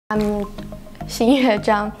I'm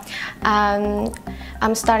Shiqi.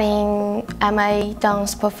 I'm studying MA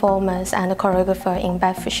Dance Performance and Choreography in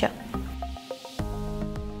Bedfordshire.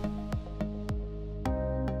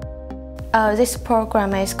 This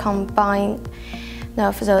program is combined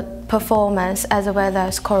of the performance as well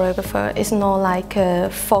as choreography. It's not like a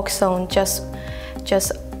focus on just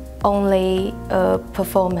only a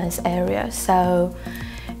performance area. So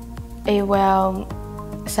it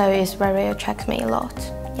very attracts me a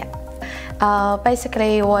lot. Yeah.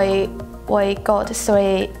 Basically, we got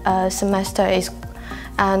 3 semesters,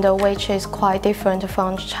 and which is quite different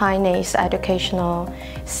from Chinese educational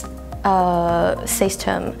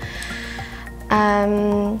system.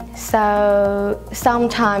 So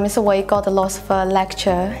sometimes we got lots of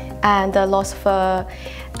lecture and lots of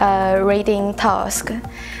reading tasks,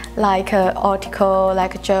 like article,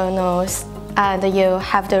 like journals, and you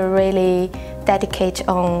have to really dedicate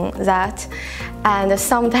on that. And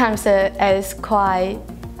sometimes it's quite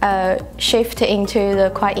shift into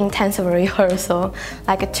the quite intensive rehearsal,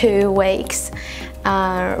 like 2 weeks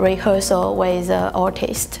rehearsal with the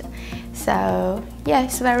artist. So yeah,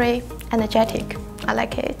 it's very energetic. I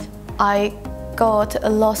like it. I got a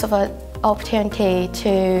lot of opportunity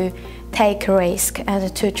to take risk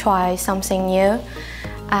and to try something new,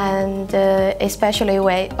 and especially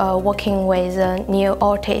with working with new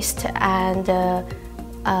artists and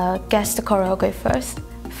guest choreographers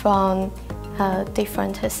from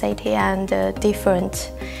different city and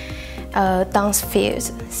different dance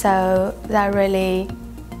fields. So that really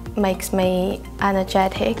makes me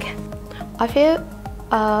energetic. I feel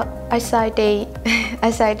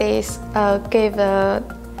SIDs give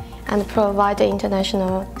and provide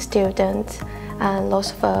international students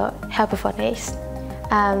lots of helpfulness.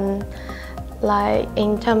 Like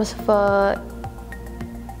in terms of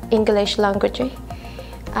English language,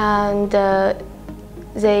 and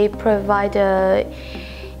they provide a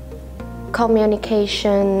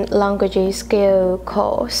communication language skill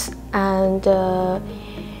course, and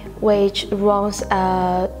which runs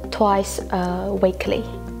twice weekly.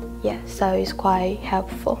 Yeah, so it's quite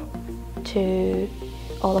helpful to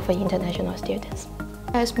all of the international students.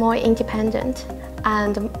 It's more independent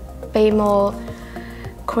and be more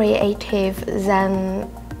creative than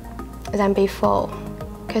before,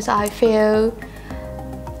 because I feel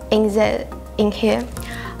in here,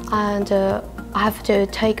 and I have to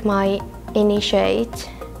take my initiative.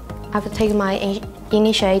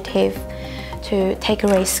 To take a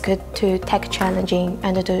risk, to take challenging,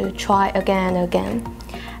 and to try again and again,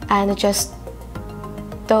 and just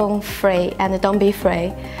don't be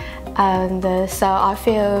afraid. And so I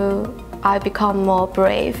feel I become more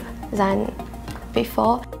brave than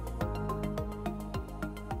before.